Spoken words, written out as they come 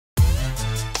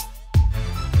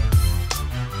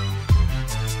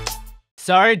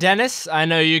Sorry, Dennis, I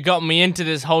know you got me into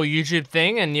this whole YouTube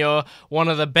thing and you're one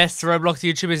of the best Roblox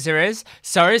YouTubers there is.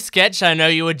 Sorry, Sketch, I know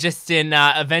you were just in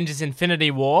Avengers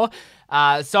Infinity War.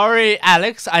 Sorry,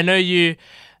 Alex, I know you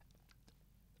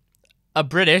are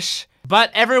British,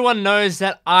 but everyone knows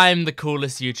that I'm the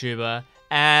coolest YouTuber,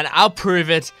 and I'll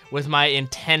prove it with my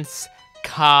intense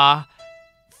car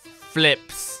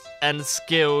flips and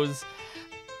skills.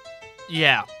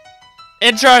 Yeah.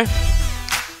 Intro!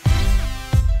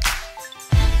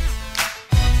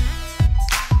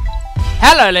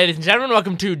 Hello, ladies and gentlemen,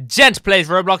 welcome to Gent Plays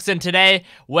Roblox, and today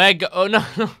we're oh no,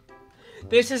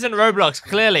 this isn't Roblox,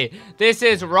 clearly. This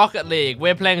is Rocket League.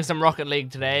 We're playing some Rocket League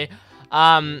today.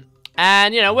 And,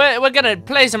 you know, we're gonna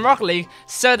play some Rocket League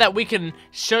so that we can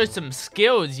show some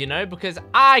skills, you know, because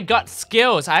I got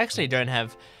skills. I actually don't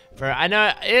have, I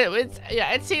know,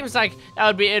 it seems like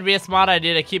it'd be a smart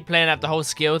idea to keep playing up the whole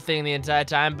skill thing the entire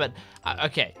time, but,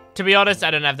 okay. To be honest,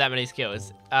 I don't have that many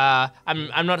skills.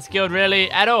 I'm not skilled really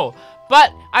at all.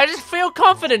 But I just feel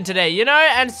confident today, you know?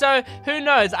 And so, who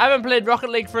knows? I haven't played Rocket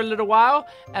League for a little while,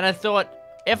 and I thought,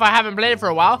 if I haven't played it for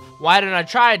a while, why don't I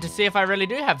try it to see if I really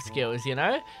do have skills, you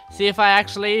know? See if I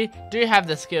actually do have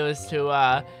the skills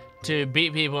to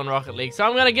beat people in Rocket League. So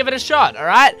I'm gonna give it a shot,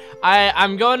 alright?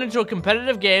 I'm going into a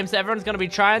competitive game, so everyone's gonna be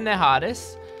trying their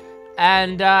hardest.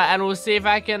 And we'll see if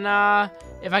I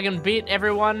can beat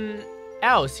everyone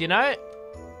else, you know?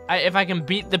 If I can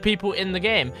beat the people in the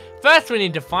game. First, we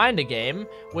need to find a game,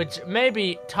 which may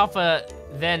be tougher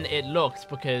than it looks,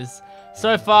 because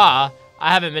so far,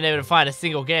 I haven't been able to find a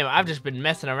single game. I've just been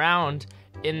messing around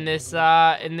in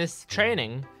this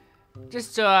training,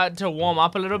 just to warm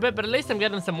up a little bit, but at least I'm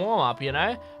getting some warm-up, you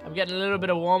know? I'm getting a little bit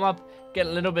of warm-up,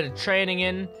 getting a little bit of training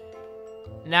in.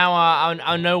 Now,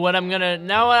 I'll know what I'm gonna,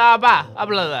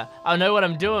 I'll know what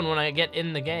I'm doing when I get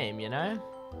in the game, you know?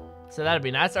 So that'll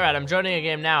be nice. Alright, I'm joining a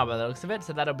game now by the looks of it,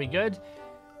 so that'll be good.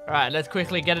 Alright, let's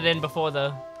quickly get it in before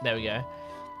the... There we go.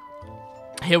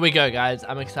 Here we go, guys.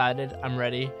 I'm excited. I'm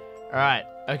ready. Alright,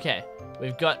 okay.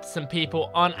 We've got some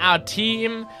people on our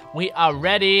team. We are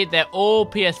ready. They're all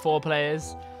PS4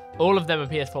 players. All of them are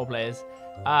PS4 players.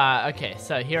 Okay,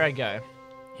 so here I go.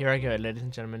 Here I go, ladies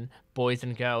and gentlemen. Boys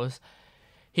and girls.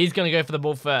 He's gonna go for the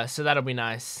ball first, so that'll be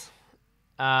nice.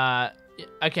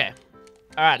 Okay.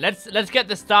 All right, let's get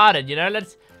this started, you know.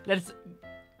 Let's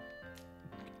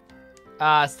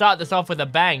start this off with a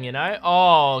bang, you know.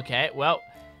 Oh, okay. Well,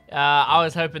 I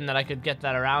was hoping that I could get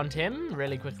that around him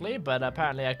really quickly, but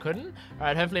apparently I couldn't. All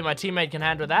right, hopefully my teammate can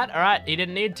handle that. All right, he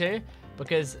didn't need to,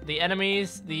 because the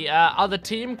enemies, the other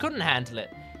team couldn't handle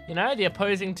it. You know, the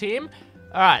opposing team.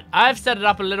 All right, I've set it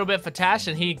up a little bit for Tash,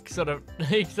 and he sort of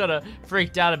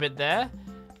freaked out a bit there.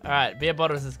 All right, Beer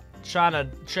Bottles is trying to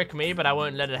trick me, but I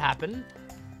won't let it happen.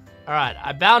 Alright,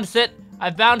 I bounced it.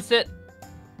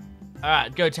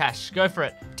 Alright, go Tash. Go for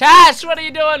it. Tash, what are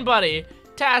you doing, buddy?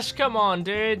 Tash, come on,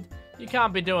 dude. You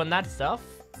can't be doing that stuff.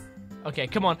 Okay,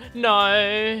 come on.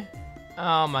 No.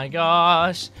 Oh my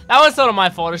gosh. That was sort of my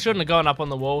fault. I shouldn't have gone up on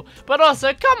the wall. But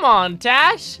also, come on,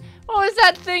 Tash. What was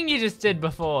that thing you just did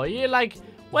before? You, like,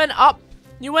 went up.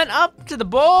 You went up to the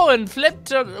ball and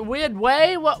flipped a weird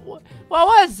way? What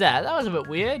was that? That was a bit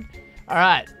weird.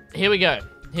 Alright, here we go.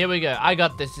 Here we go. I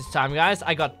got this time, guys.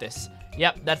 I got this.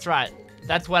 Yep, that's right.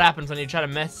 That's what happens when you try to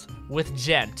mess with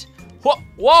Gent.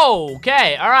 Whoa,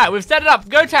 okay. All right, we've set it up.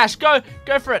 Go, Tash. Go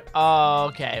for it.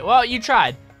 Okay. Well, you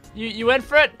tried. You went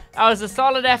for it. That was a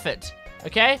solid effort.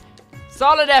 Okay?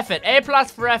 Solid effort. A+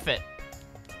 for effort.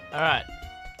 All right.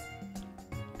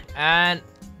 And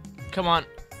come on.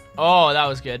 Oh, that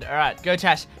was good. All right, go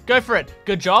Tash. Go for it.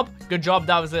 Good job. Good job.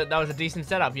 That was a decent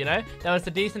setup, you know? That was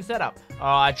a decent setup.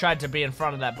 Oh, I tried to be in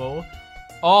front of that ball.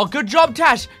 Oh, good job,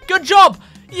 Tash. Good job.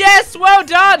 Yes, well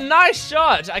done. Nice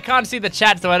shot. I can't see the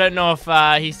chat, so I don't know if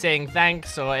he's saying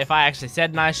thanks or if I actually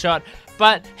said nice shot.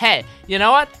 But, hey, you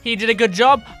know what? He did a good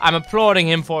job. I'm applauding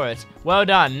him for it. Well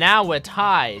done. Now we're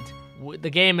tied. The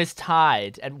game is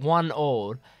tied at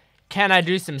 1-1. Can I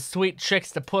do some sweet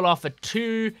tricks to pull off a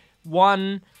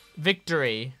 2-1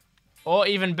 victory? Or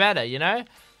even better, you know?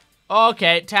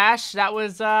 Okay, Tash, that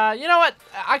was, you know what?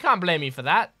 I can't blame you for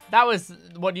that. That was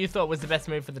what you thought was the best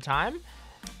move for the time.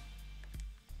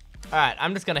 Alright,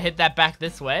 I'm just gonna hit that back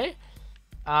this way.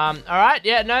 Alright,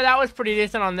 yeah, no, that was pretty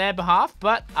decent on their behalf,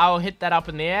 but I'll hit that up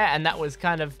in the air, and that was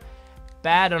kind of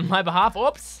bad on my behalf.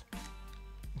 Oops.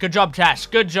 Good job, Tash.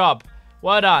 Good job.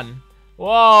 Well done.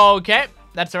 Whoa, okay.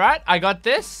 That's alright. I got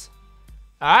this.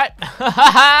 Alright.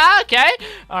 Okay.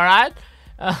 Alright.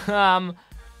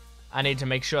 I need to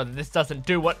make sure that this doesn't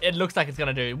do what it looks like it's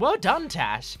gonna do. Well done,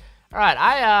 Tash. Alright,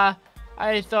 I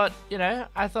I thought, you know,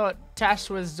 I thought Tash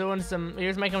was doing he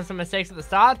was making some mistakes at the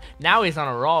start. Now he's on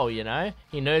a roll, you know.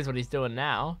 He knows what he's doing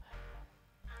now.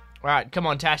 All right, come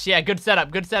on, Tash. Yeah, good setup,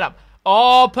 good setup.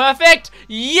 Oh, perfect.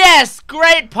 Yes,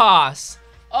 great pass.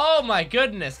 Oh my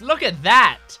goodness, look at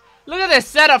that. Look at this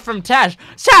setup from Tash.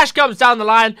 Tash comes down the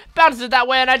line, bounces it that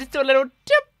way, and I just do a little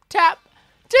tip, tap.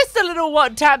 Just a little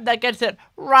tap that gets it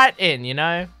right in, you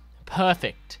know.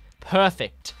 Perfect,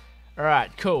 perfect. All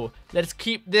right, cool. Let's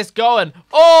keep this going.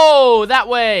 Oh, that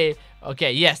way.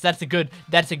 Okay, yes, that's a good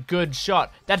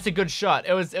shot. That's a good shot.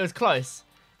 It was close.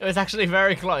 It was actually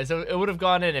very close. It would have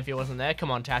gone in if he wasn't there. Come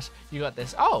on, Tash. You got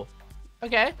this. Oh,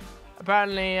 okay.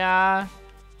 Apparently,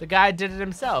 the guy did it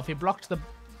himself. He blocked the...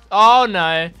 Oh,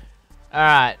 no. All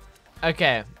right.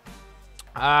 Okay.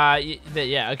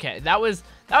 Yeah, okay. That was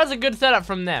a good setup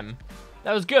from them.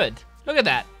 That was good. Look at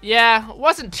that. Yeah,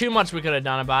 wasn't too much we could have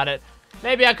done about it.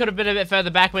 Maybe I could have been a bit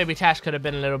further back. Maybe Tash could have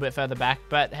been a little bit further back.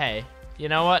 But, hey, you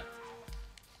know what?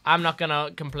 I'm not going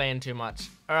to complain too much.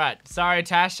 All right. Sorry,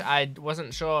 Tash. I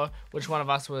wasn't sure which one of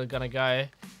us were going to go.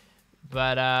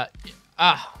 But,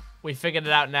 we figured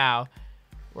it out now.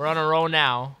 We're on a roll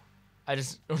now. I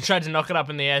just tried to knock it up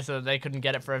in the air so that they couldn't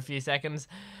get it for a few seconds.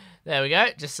 There we go.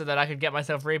 Just so that I could get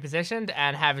myself repositioned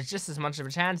and have just as much of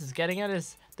a chance as getting it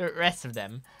as the rest of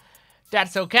them.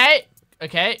 That's okay.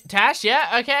 Okay, Tash,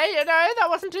 yeah, okay, you know, that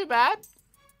wasn't too bad.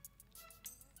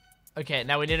 Okay,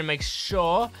 now we need to make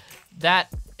sure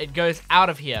that it goes out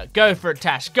of here. Go for it,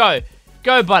 Tash, go.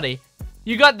 Go, buddy.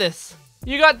 You got this.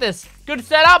 You got this. Good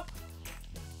setup.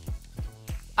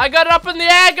 I got it up in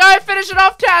the air. Go, finish it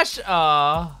off, Tash.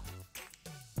 All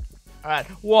right,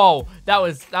 whoa, that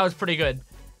was pretty good.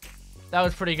 That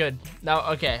was pretty good. No,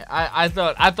 okay, I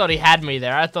thought he had me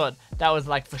there. I thought that was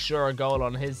like for sure a goal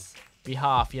on his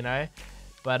behalf, you know.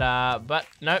 But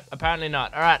nope, apparently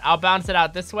not. All right, I'll bounce it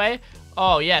out this way.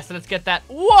 Oh, yes, let's get that.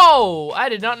 Whoa! I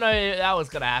did not know that was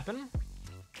going to happen.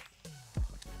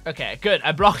 Okay, good.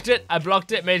 I blocked it. I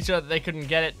blocked it, made sure that they couldn't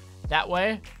get it that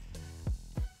way.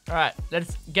 All right,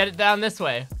 let's get it down this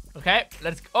way. Okay,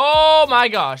 let's... Oh, my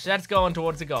gosh. That's going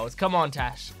towards the goals. Come on,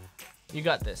 Tash. You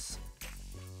got this.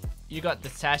 You got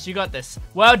this, Tash. You got this.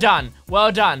 Well done.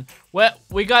 Well done.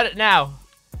 We got it now.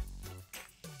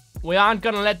 We aren't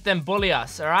going to let them bully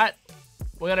us, all right?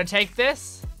 We're going to take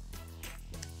this.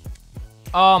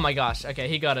 Oh, my gosh. Okay,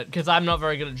 he got it, because I'm not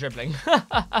very good at dribbling.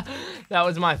 That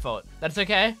was my fault. That's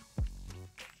okay.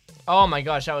 Oh, my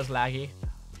gosh, that was laggy.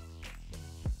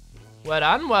 Well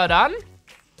done, well done.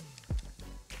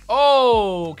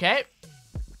 Okay.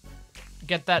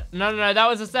 Get that. No, that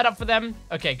was a setup for them.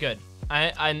 Okay, good.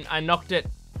 I knocked it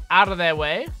out of their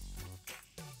way.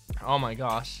 Oh, my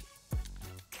gosh.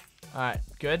 Alright,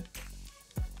 good.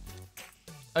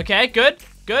 Okay, good.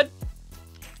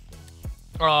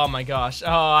 Oh my gosh.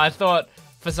 Oh, I thought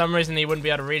for some reason he wouldn't be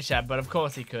able to reach that, but of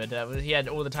course he could. He had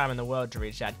all the time in the world to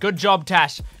reach that. Good job,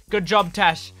 Tash. Good job,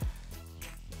 Tash.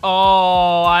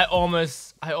 Oh, I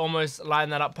almost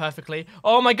lined that up perfectly.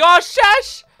 Oh my gosh,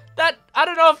 Tash! I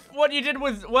don't know if what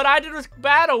I did was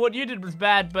bad or what you did was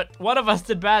bad, but one of us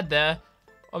did bad there.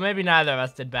 Or maybe neither of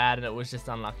us did bad and it was just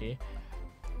unlucky.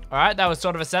 Alright, that was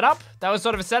sort of a setup.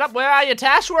 Where are you,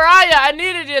 Tash? Where are you? I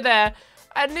needed you there.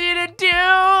 I needed you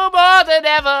more than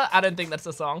ever. I don't think that's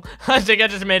a song. I think I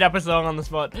just made up a song on the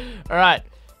spot. Alright.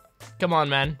 Come on,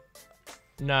 man.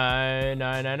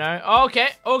 No. Oh, okay.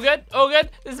 All good.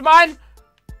 This is mine.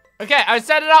 Okay, I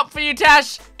set it up for you,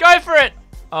 Tash. Go for it.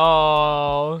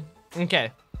 Oh.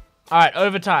 Okay. Alright,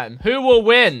 overtime. Who will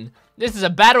win? This is a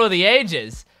battle of the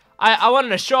ages. I wanted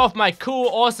to show off my cool,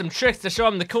 awesome tricks to show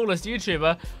I'm the coolest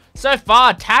YouTuber. So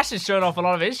far, Tash has shown off a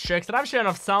lot of his tricks, and I've shown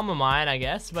off some of mine, I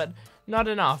guess, but not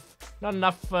enough. Not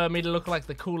enough for me to look like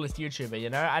the coolest YouTuber, you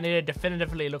know? I need to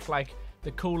definitively look like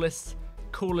the coolest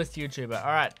YouTuber.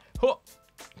 Alright.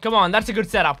 Come on, that's a good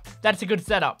setup.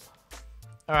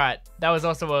 Alright, that was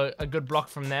also a good block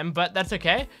from them, but that's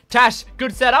okay. Tash,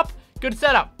 good setup.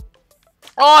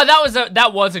 Oh,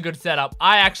 that was a good setup.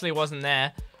 I actually wasn't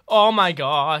there. Oh my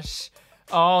gosh.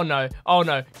 Oh no.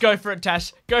 Go for it,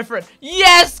 Tash. Go for it.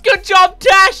 Yes! Good job,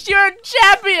 Tash! You're a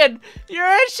champion!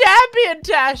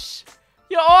 Tash!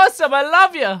 You're awesome. I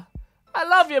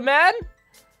love you, man.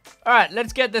 Alright,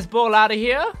 let's get this ball out of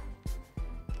here.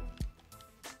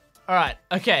 Alright,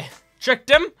 okay. Tricked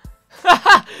him.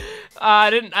 I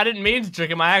didn't mean to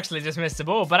trick him. I actually just missed the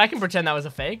ball, but I can pretend that was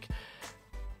a fake.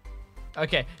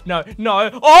 Okay, no.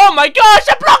 Oh my gosh,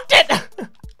 I blocked it!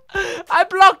 I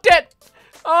blocked it!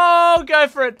 Oh, go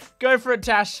for it,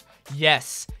 Tash.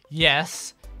 Yes.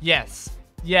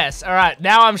 Alright,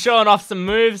 now I'm showing off some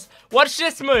moves. Watch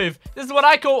this move. This is what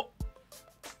I call...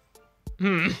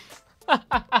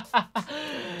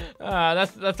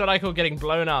 That's what I call getting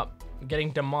blown up.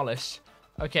 Getting demolished.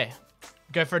 Okay.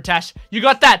 Go for a Tash. You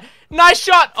got that. Nice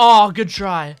shot. Oh, good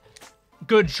try.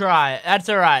 Good try. That's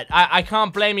alright. I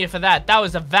can't blame you for that. That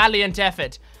was a valiant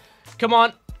effort. Come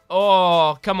on.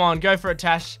 Oh, come on. Go for a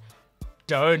Tash.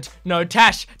 Don't. No,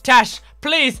 Tash. Tash.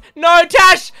 Please. No,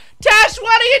 Tash. Tash,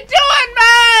 what are you doing,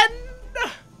 man?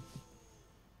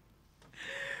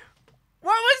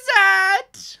 What was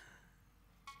that?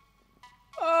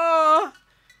 Oh.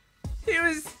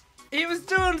 He was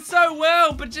doing so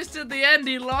well, but just at the end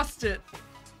he lost it.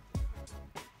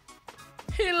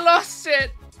 He lost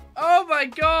it. Oh my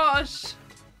gosh.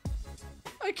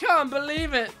 I can't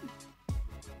believe it.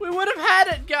 We would have had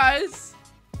it, guys.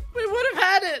 We would have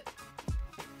had it.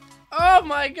 Oh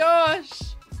my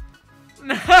gosh.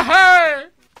 No.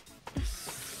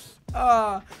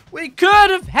 Oh, we could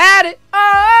have had it.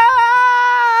 Oh.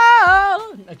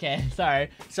 Okay, sorry.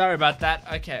 Sorry about that.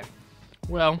 Okay.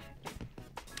 Well,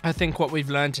 I think what we've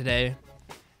learned today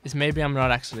is maybe I'm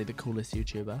not actually the coolest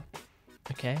YouTuber.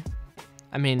 Okay?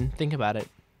 I mean, think about it.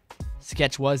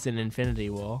 Sketch was in Infinity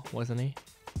War, wasn't he?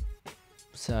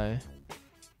 So,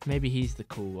 maybe he's the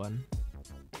cool one.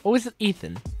 Or was it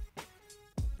Ethan?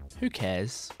 Who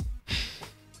cares?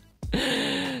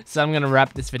 So I'm gonna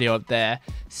wrap this video up there.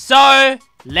 So,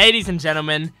 ladies and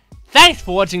gentlemen, thanks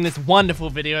for watching this wonderful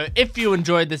video. If you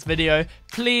enjoyed this video,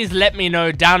 please let me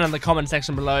know down in the comment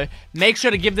section below. Make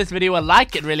sure to give this video a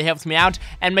like, it really helps me out.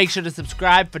 And make sure to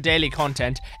subscribe for daily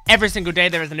content. Every single day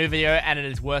there is a new video and it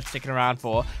is worth sticking around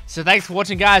for. So thanks for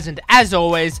watching, guys, and as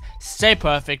always, stay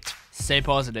perfect, stay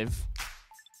positive.